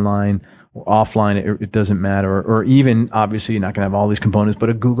ad, an online or offline, it doesn't matter. Or even, obviously, you're not going to have all these components, but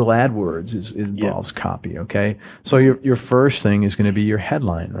a Google AdWords involves copy, okay? So your first thing is going to be your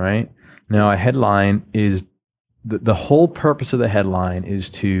headline, right? Now, a headline is, the whole purpose of the headline is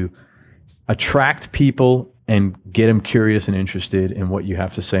to attract people and get them curious and interested in what you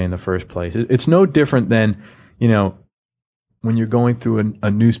have to say in the first place. It's no different than, when you're going through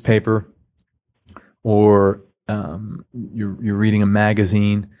a newspaper, or you're reading a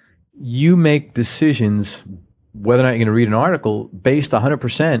magazine. You make decisions whether or not you're going to read an article based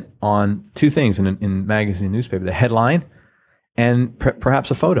 100% on two things in magazine and newspaper: the headline and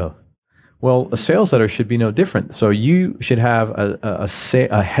perhaps a photo. Well, a sales letter should be no different. So you should have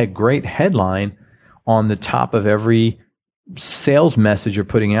a great headline on the top of every sales message you're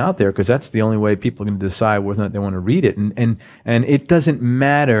putting out there, because that's the only way people can decide whether or not they want to read it. And it doesn't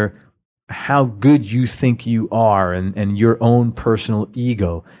matter how good you think you are and your own personal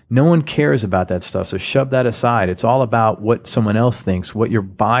ego. No one cares about that stuff. So shove that aside. It's all about what someone else thinks, what your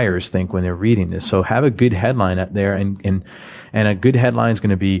buyers think when they're reading this. So have a good headline out there, and a good headline is going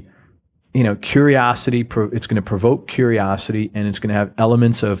to be, curiosity. It's going to provoke curiosity, and it's going to have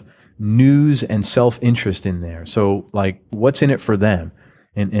elements of news and self-interest in there. So like, what's in it for them?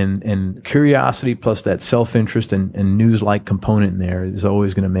 And curiosity plus that self-interest and news-like component in there is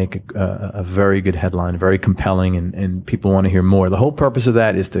always going to make a very good headline, very compelling, and people want to hear more. The whole purpose of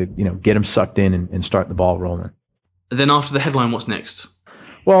that is to get them sucked in and start the ball rolling. Then after the headline, what's next?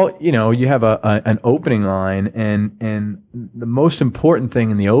 Well, you have an opening line, and the most important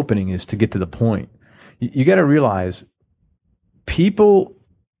thing in the opening is to get to the point. You got to realize people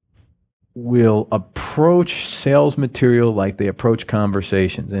will approach sales material like they approach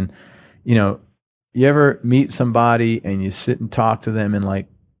conversations. And, you ever meet somebody and you sit and talk to them, and like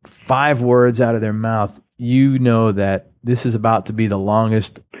 5 words out of their mouth, that this is about to be the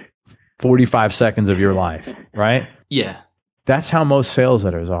longest 45 seconds of your life, right? Yeah. That's how most sales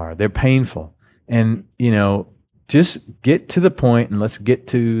letters are. They're painful. And, just get to the point, and let's get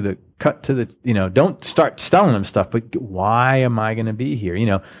to the cut to the, don't start telling them stuff, but why am I going to be here?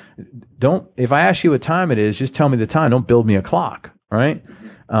 If I ask you what time it is, just tell me the time. Don't build me a clock, right?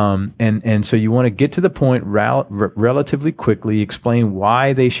 And so you want to get to the point relatively quickly, explain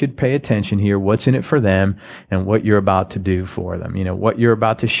why they should pay attention here, what's in it for them, and what you're about to do for them. What you're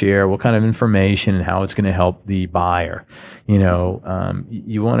about to share, what kind of information, and how it's going to help the buyer. You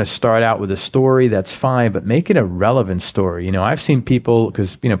want to start out with a story, that's fine, but make it a relevant story. I've seen people,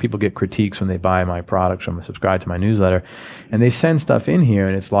 because people get critiques when they buy my products or subscribe to my newsletter, and they send stuff in here,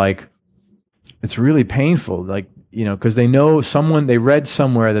 and it's like, it's really painful. Like, because they know they read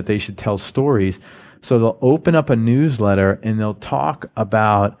somewhere that they should tell stories. So they'll open up a newsletter and they'll talk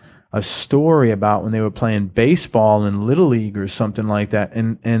about a story about when they were playing baseball in Little League or something like that.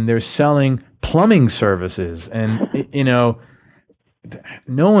 And they're selling plumbing services. And,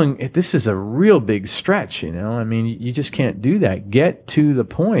 knowing this is a real big stretch, you just can't do that. Get to the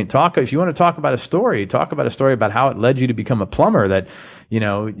point. If you want to talk about a story, talk about a story about how it led you to become a plumber, that,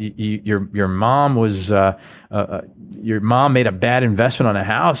 your mom was, your mom made a bad investment on a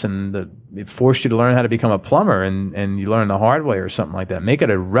house, and it forced you to learn how to become a plumber, and you learned the hard way or something like that. Make it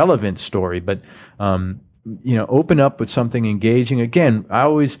a relevant story, but, open up with something engaging. Again, I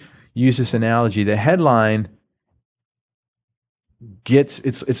always use this analogy. The headline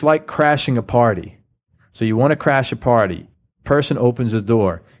it's like crashing a party. So you want to crash a party. Person opens the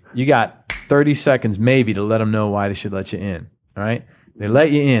door. You got 30 seconds maybe to let them know why they should let you in. All right? They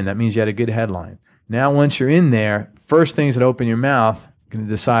let you in. That means you had a good headline. Now, once you're in there, first things that open your mouth going to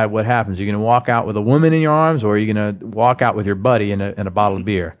decide what happens. You're going to walk out with a woman in your arms, or you're going to walk out with your buddy and a bottle of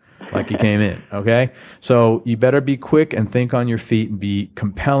beer like you came in, okay? So you better be quick and think on your feet and be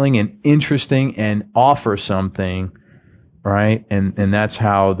compelling and interesting and offer something, right? And that's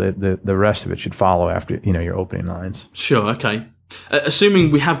how the rest of it should follow after, your opening lines. Sure, okay.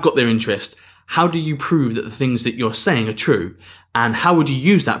 Assuming we have got their interest, how do you prove that the things that you're saying are true? And how would you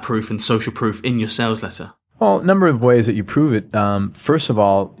use that proof and social proof in your sales letter? Well, a number of ways that you prove it. First of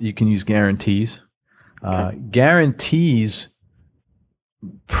all, you can use guarantees. Guarantees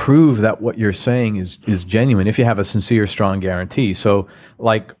prove that what you're saying is genuine if you have a sincere, strong guarantee. So,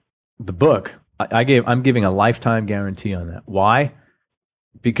 like the book, I'm giving a lifetime guarantee on that. Why?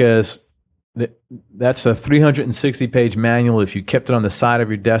 Because that's a 360-page manual. If you kept it on the side of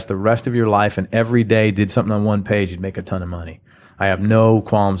your desk the rest of your life and every day did something on one page, you'd make a ton of money. I have no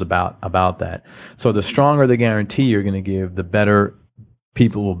qualms about that. So the stronger the guarantee you're going to give, the better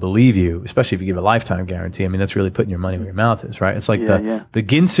people will believe you, especially if you give a lifetime guarantee. I mean, that's really putting your money where your mouth is, right? It's like the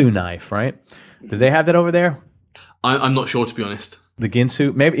Ginsu knife, right? Do they have that over there? I'm not sure, to be honest. The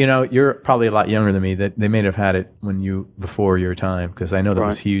Ginsu? Maybe, you're probably a lot younger than me. That they may have had it before your time, because I know that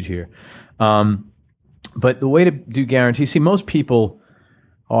was huge here. But the way to do guarantees, see, most people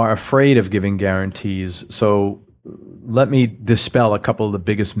are afraid of giving guarantees. So let me dispel a couple of the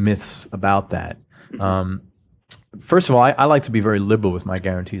biggest myths about that. First of all, I like to be very liberal with my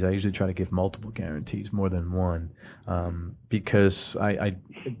guarantees. I usually try to give multiple guarantees, more than one, because I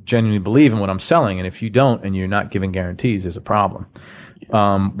genuinely believe in what I'm selling. And if you don't and you're not giving guarantees, there's a problem.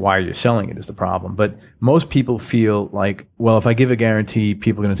 Why are you selling it is the problem. But most people feel like, well, if I give a guarantee,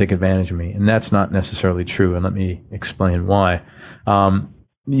 people are going to take advantage of me. And that's not necessarily true. And let me explain why.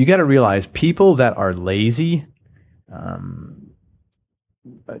 You got to realize people that are lazy,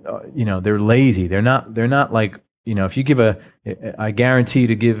 they're lazy. They're not like, if you give I guarantee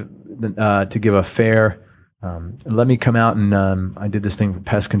to give a fair, let me come out and, I did this thing for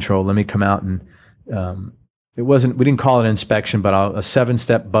pest control. Let me come out and, we didn't call it an inspection, but a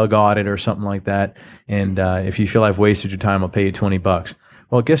 7-step bug audit or something like that. And, if you feel I've wasted your time, I'll pay you $20.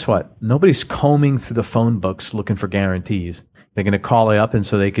 Well, guess what? Nobody's combing through the phone books looking for guarantees. They're going to call you up, and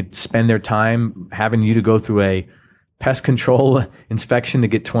so they could spend their time having you to go through a pest control inspection to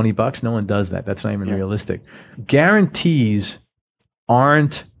get $20. No one does that. That's not even realistic. Guarantees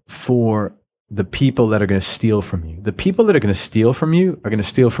aren't for the people that are going to steal from you. The people that are going to steal from you are going to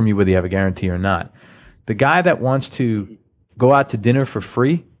steal from you whether you have a guarantee or not. The guy that wants to go out to dinner for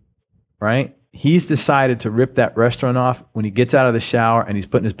free, right? He's decided to rip that restaurant off when he gets out of the shower and he's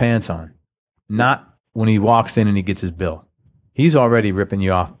putting his pants on, not when he walks in and he gets his bill. He's already ripping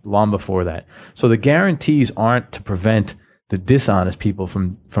you off long before that. So the guarantees aren't to prevent the dishonest people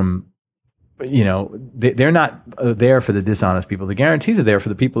from they're not there for the dishonest people. The guarantees are there for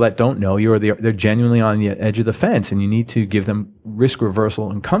the people that don't know you, or they're genuinely on the edge of the fence, and you need to give them risk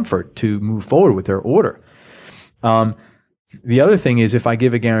reversal and comfort to move forward with their order. The other thing is, if I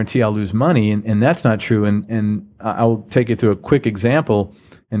give a guarantee, I'll lose money, and that's not true. And I'll take it to a quick example,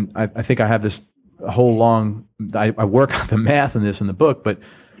 and I think I have this whole long, I work out the math on this in the book, but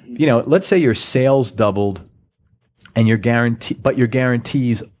let's say your sales doubled and your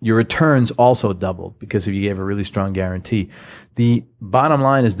guarantees, your returns also doubled because if you gave a really strong guarantee. The bottom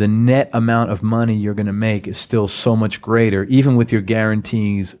line is the net amount of money you're going to make is still so much greater, even with your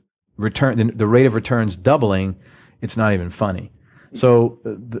guarantees the rate of returns doubling. It's not even funny. So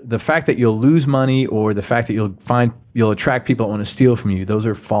the fact that you'll lose money, or the fact that you'll attract people that want to steal from you, those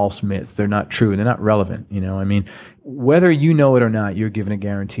are false myths. They're not true and they're not relevant. I mean, whether you know it or not, you're given a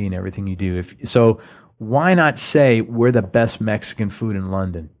guarantee in everything you do. So why not say we're the best Mexican food in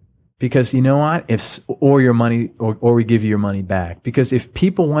London? Because you know what? Or your money, or we give you your money back. Because if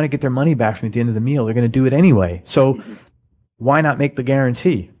people want to get their money back from at the end of the meal, they're going to do it anyway. So why not make the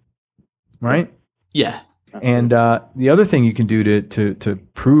guarantee? Right? Yeah. And the other thing you can do to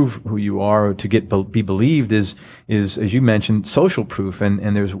prove who you are, or to be believed is as you mentioned, social proof,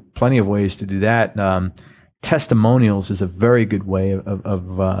 and there's plenty of ways to do that. Testimonials is a very good way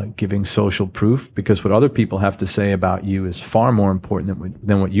of giving social proof, because what other people have to say about you is far more important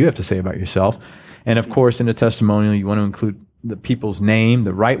than what you have to say about yourself. And of course, in a testimonial, you want to include the people's name.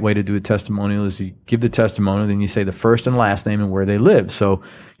 The right way to do a testimonial is you give the testimonial, then you say the first and last name and where they live. So,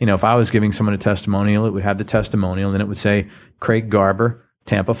 if I was giving someone a testimonial, it would have the testimonial, and then it would say Craig Garber,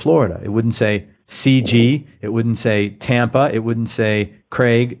 Tampa, Florida. It wouldn't say CG. It wouldn't say Tampa. It wouldn't say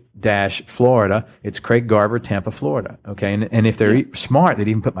Craig-Florida. It's Craig Garber, Tampa, Florida. Okay. And if they're smart, they'd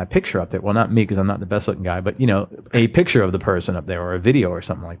even put my picture up there. Well, not me, because I'm not the best looking guy, but a picture of the person up there, or a video or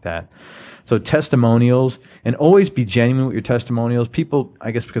something like that. So testimonials, and always be genuine with your testimonials. People,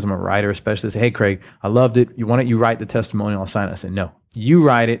 I guess because I'm a writer especially, say, hey, Craig, I loved it. Why don't you write the testimonial? I'll sign it. I say, no, you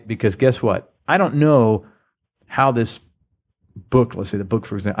write it, because guess what? I don't know how this book, let's say the book,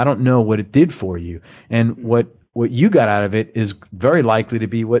 for example, I don't know what it did for you. And what you got out of it is very likely to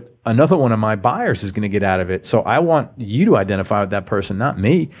be what another one of my buyers is going to get out of it. So I want you to identify with that person, not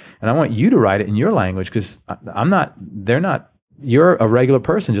me. And I want you to write it in your language, because you're a regular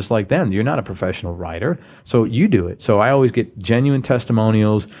person just like them. You're not a professional writer. So you do it. So I always get genuine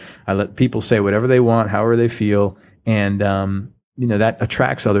testimonials. I let people say whatever they want, however they feel. And, that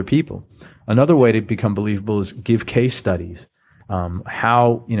attracts other people. Another way to become believable is give case studies.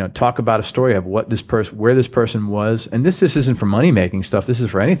 Talk about a story of where this person was. And this isn't for money making stuff. This is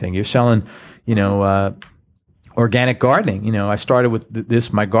for anything. You're selling, organic gardening. I started with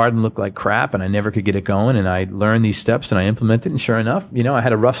this. My garden looked like crap, and I never could get it going. And I learned these steps, and I implemented. And sure enough, I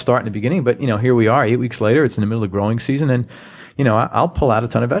had a rough start in the beginning, but here we are, 8 weeks later. It's in the middle of growing season, and I'll pull out a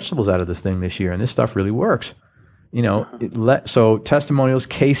ton of vegetables out of this thing this year, and this stuff really works. So testimonials,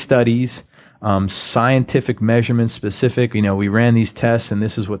 case studies, scientific measurements, specific. We ran these tests, and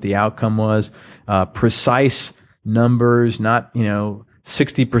this is what the outcome was. Precise numbers, not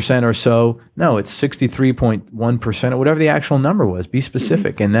 60% or so. No, it's 63.1% or whatever the actual number was. Be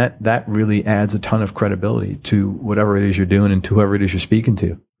specific. And that really adds a ton of credibility to whatever it is you're doing and to whoever it is you're speaking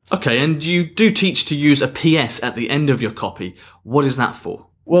to. Okay, and you do teach to use a PS at the end of your copy. What is that for?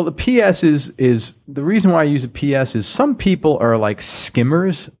 Well, the PS is the reason why I use a PS is some people are like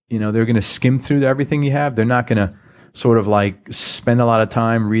skimmers. They're going to skim through everything you have. They're not going to sort of like spend a lot of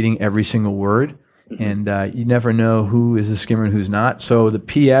time reading every single word. And you never know who is a skimmer and who's not. So the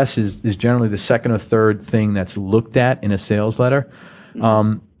PS is generally the second or third thing that's looked at in a sales letter.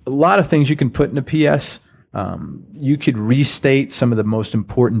 A lot of things you can put in a PS. You could restate some of the most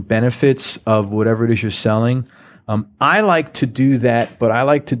important benefits of whatever it is you're selling. I like to do that, but I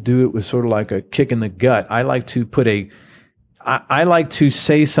like to do it with sort of like a kick in the gut. I like to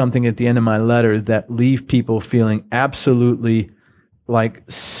say something at the end of my letters that leave people feeling absolutely like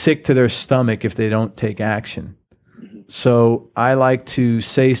sick to their stomach if they don't take action. So I like to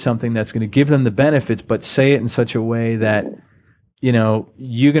say something that's going to give them the benefits, but say it in such a way that,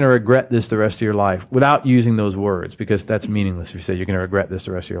 you're going to regret this the rest of your life, without using those words, because that's meaningless if you say you're going to regret this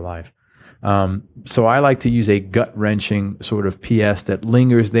the rest of your life. So I like to use a gut-wrenching sort of PS that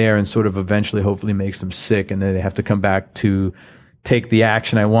lingers there and sort of eventually hopefully makes them sick, and then they have to come back to take the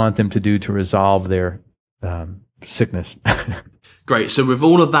action I want them to do to resolve their sickness. Great. So with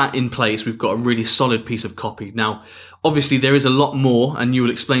all of that in place, we've got a really solid piece of copy. Now, obviously there is a lot more, and you will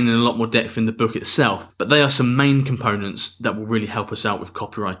explain in a lot more depth in the book itself, but they are some main components that will really help us out with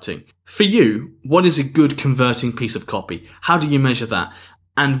copywriting. For you, what is a good converting piece of copy? How do you measure that?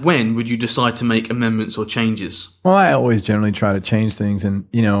 And when would you decide to make amendments or changes? Well, I always generally try to change things. And,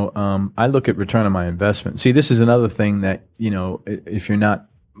 I look at return on my investment. See, this is another thing that, if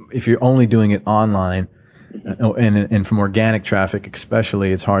you're only doing it online, and from organic traffic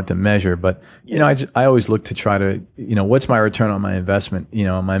especially, it's hard to measure. But, I always look to try to, what's my return on my investment?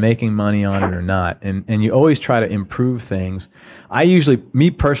 Am I making money on it or not? And you always try to improve things. Me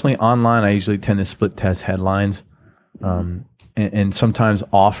personally, online, I usually tend to split test headlines. And sometimes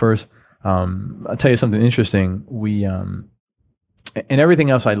offers. I'll tell you something interesting. We and everything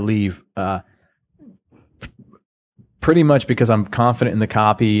else I leave pretty much because I'm confident in the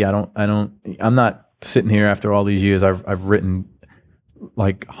copy. I'm not sitting here after all these years. I've written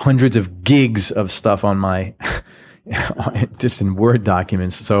like hundreds of gigs of stuff on my just in Word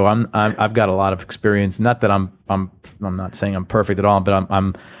documents. So I've got a lot of experience. Not that I'm not saying I'm perfect at all, but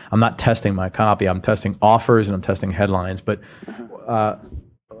I'm not testing my copy. I'm testing offers and I'm testing headlines. But I'll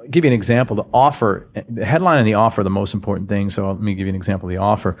give you an example. The headline and the offer are the most important thing. So let me give you an example of the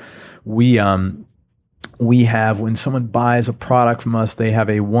offer. We have, when someone buys a product from us, they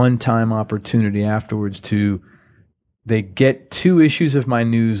have a one-time opportunity afterwards they get 2 issues of my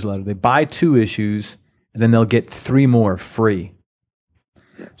newsletter. They buy 2 issues, and then they'll get 3 more free.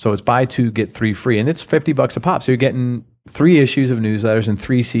 So it's buy 2, get 3 free. And it's $50 a pop. So you're getting 3 issues of newsletters and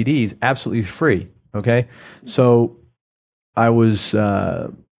 3 CDs absolutely free. Okay. So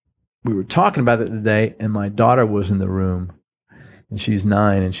we were talking about it today, and my daughter was in the room, and she's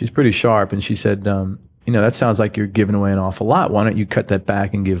 9 and she's pretty sharp. And she said, that sounds like you're giving away an awful lot. Why don't you cut that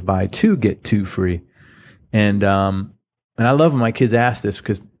back and give buy 2, get 2 free? And I love when my kids ask this,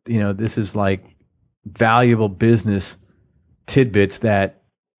 because, this is like, valuable business tidbits that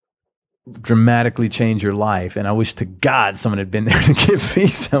dramatically change your life. And I wish to God someone had been there to give me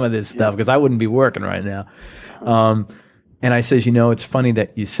some of this stuff, because I wouldn't be working right now. And I says, it's funny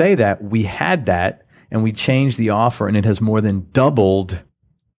that you say that. We had that and we changed the offer, and it has more than doubled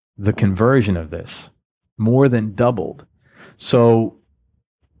the conversion of this. More than doubled. So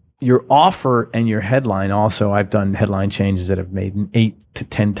your offer and your headline also, I've done headline changes that have made 8 to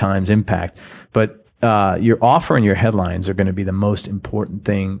 10 times impact. But your offer and your headlines are going to be the most important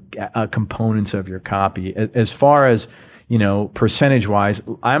components of your copy. As far as, percentage-wise,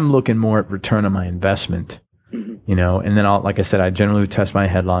 I'm looking more at return on my investment. And then like I said, I generally would test my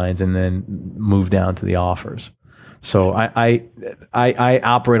headlines and then move down to the offers. So I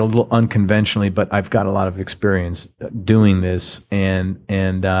operate a little unconventionally, but I've got a lot of experience doing this, and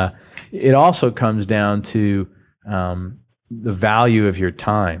it also comes down to the value of your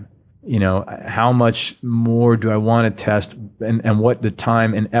time. How much more do I want to test, and what the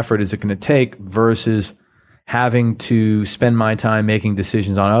time and effort is it going to take versus having to spend my time making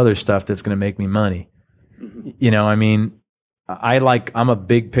decisions on other stuff that's going to make me money. I'm a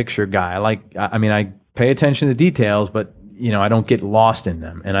big picture guy. I pay attention to details, but I don't get lost in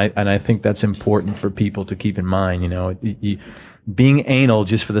them. And I think that's important for people to keep in mind. Being anal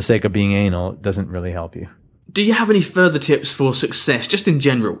just for the sake of being anal doesn't really help you. Do you have any further tips for success, just in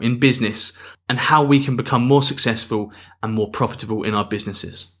general, in business, and how we can become more successful and more profitable in our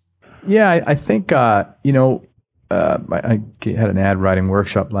businesses? Yeah, I think, I had an ad writing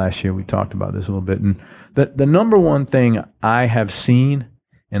workshop last year. We talked about this a little bit. And the number one thing I have seen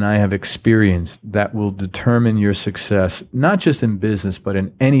and I have experienced that will determine your success, not just in business, but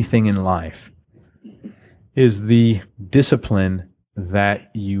in anything in life, is the discipline that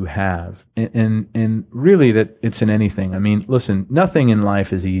you have. And really that it's in anything. Listen, nothing in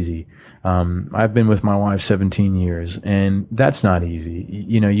life is easy. I've been with my wife 17 years, and that's not easy.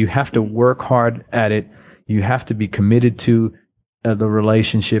 You have to work hard at it. You have to be committed to the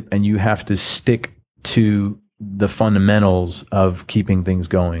relationship, and you have to stick to the fundamentals of keeping things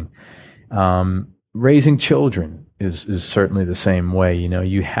going. Raising children is certainly the same way.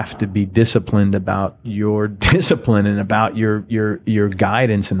 You have to be disciplined about your discipline and about your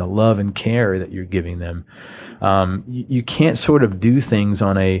guidance and the love and care that you're giving them. You can't sort of do things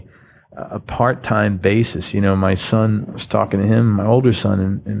on a part-time basis. My son, I was talking to him, my older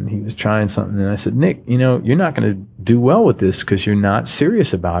son, and he was trying something, and I said, Nick, you're not going to do well with this because you're not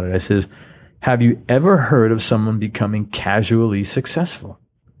serious about it. I says, have you ever heard of someone becoming casually successful?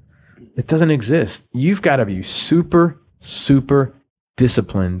 It doesn't exist. You've got to be super, super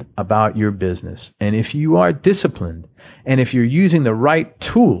disciplined about your business. And if you are disciplined, and if you're using the right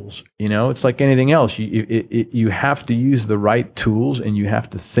tools, it's like anything else. You have to use the right tools, and you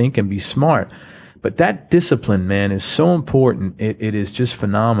have to think and be smart. But that discipline, man, is so important. It is just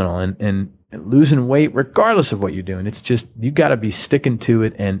phenomenal. And losing weight, regardless of what you're doing, it's just, you got to be sticking to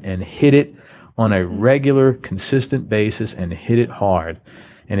it and hit it on a regular, consistent basis and hit it hard.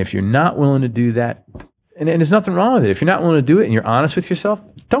 And if you're not willing to do that, and there's nothing wrong with it. If you're not willing to do it and you're honest with yourself,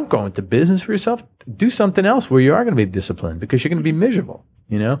 don't go into business for yourself. Do something else where you are going to be disciplined, because you're going to be miserable,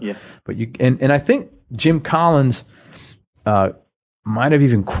 Yeah. But and I think Jim Collins might have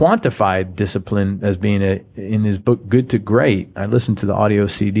even quantified discipline as being in his book Good to Great. I listened to the audio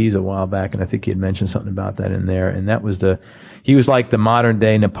CDs a while back, and I think he had mentioned something about that in there. And that was he was like the modern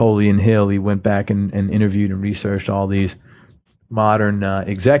day Napoleon Hill. He went back and interviewed and researched all these modern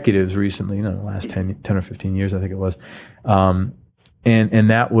executives recently, the last 10 or 15 years, I think it was. And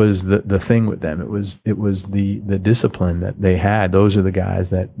that was the thing with them. It was the discipline that they had. Those are the guys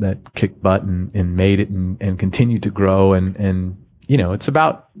that kicked butt and made it and continued to grow. And it's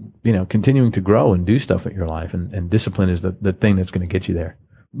about, continuing to grow and do stuff in your life. And discipline is the thing that's going to get you there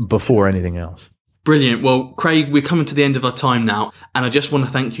before anything else. Brilliant. Well, Craig, we're coming to the end of our time now, and I just want to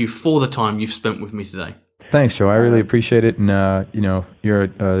thank you for the time you've spent with me today. Thanks, Joe. I really appreciate it. And, you're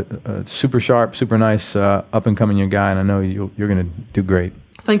a super sharp, super nice, up-and-coming young guy, and I know you're going to do great.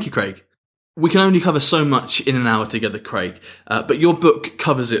 Thank you, Craig. We can only cover so much in an hour together, Craig, but your book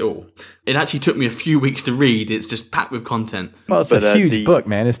covers it all. It actually took me a few weeks to read. It's just packed with content. Well, it's a huge book,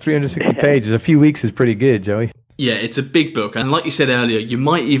 man. It's 360 pages. A few weeks is pretty good, Joey. Yeah, it's a big book. And like you said earlier, you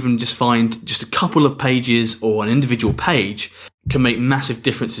might even just find just a couple of pages or an individual page can make massive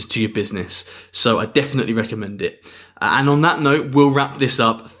differences to your business. So I definitely recommend it. And on that note, we'll wrap this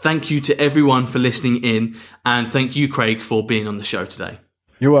up. Thank you to everyone for listening in. And thank you, Craig, for being on the show today.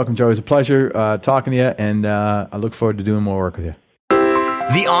 You're welcome, Joe. It was a pleasure talking to you. And I look forward to doing more work with you.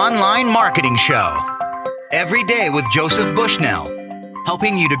 The Online Marketing Show. Every day with Joseph Bushnell.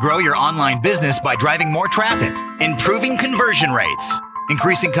 helping you to grow your online business by driving more traffic, improving conversion rates,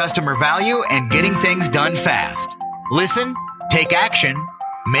 increasing customer value, and getting things done fast. Listen, take action,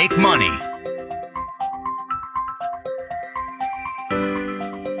 make money.